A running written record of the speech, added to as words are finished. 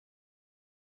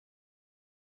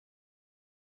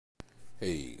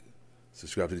Hey,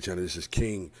 subscribe to the channel. This is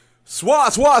King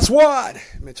Swat.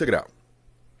 Man, check it out.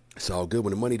 It's all good when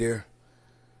the money there.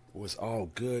 Was all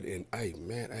good, and hey,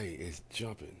 man, hey, it's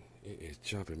jumping. It is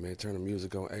jumping, man. Turn the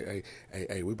music on.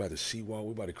 Hey, we about to sea walk.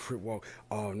 We about to crip walk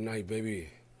all night, baby.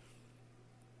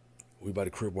 We about to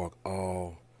crip walk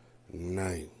all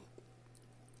night.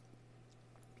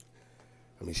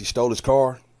 I mean, she stole his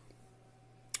car.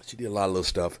 She did a lot of little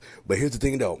stuff. But here's the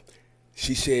thing, though.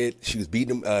 She said she was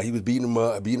beating him. He was beating him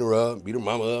up, beating her up, beating her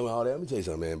mama up, and all that. Let me tell you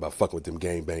something, man, about fucking with them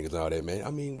gangbangers and all that, man.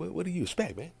 I mean, what do you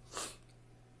expect, man?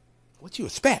 What you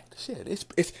expect? Shit, it's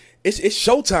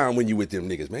showtime when you with them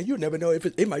niggas, man. You never know if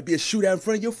it might be a shootout in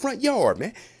front of your front yard,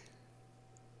 man.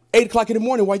 8 o'clock in the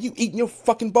morning while you eating your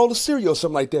fucking bowl of cereal or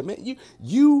something like that, man.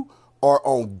 You are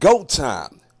on GOAT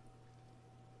time.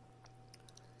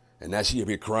 And now she up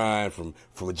here crying from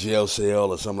a jail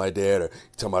cell or something like that, or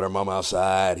talking about her mama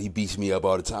outside. He beats me up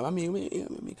all the time. I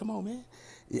mean, come on, man.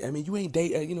 I mean, you ain't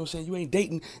dating, you know what I'm saying? You ain't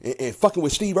dating and fucking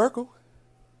with Steve Urkel.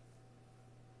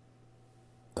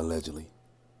 Allegedly.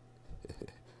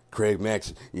 Craig Mack,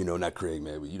 not Craig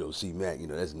Mack, but C Mack,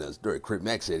 that's another story. Craig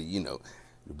Mack said, the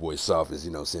boy soft as,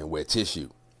 saying wet tissue.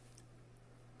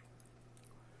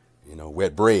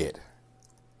 Wet bread.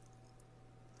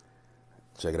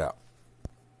 Check it out.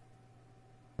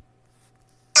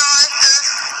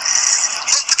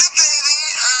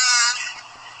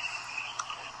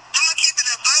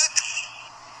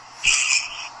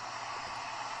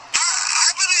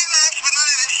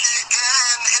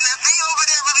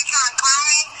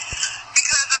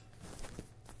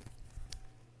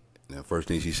 Now, first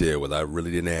thing she said was, I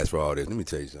really didn't ask for all this. Let me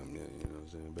tell you something. You know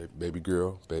what I'm saying? Baby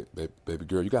girl,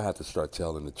 you got to have to start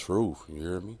telling the truth. You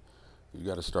hear me? You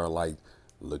got to start,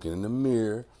 looking in the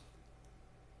mirror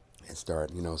and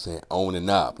start, owning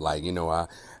up. I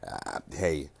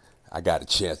got a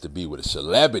chance to be with a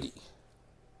celebrity.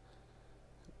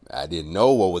 I didn't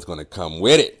know what was going to come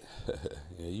with it.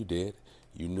 Yeah, you did.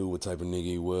 You knew what type of nigga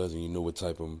he was, and you knew what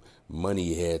type of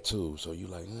money he had, too. So you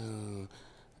like,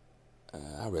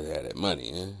 I'd rather have that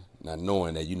money, not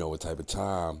knowing that you know what type of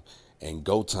time and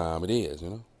go time it is,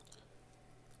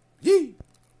 Yee.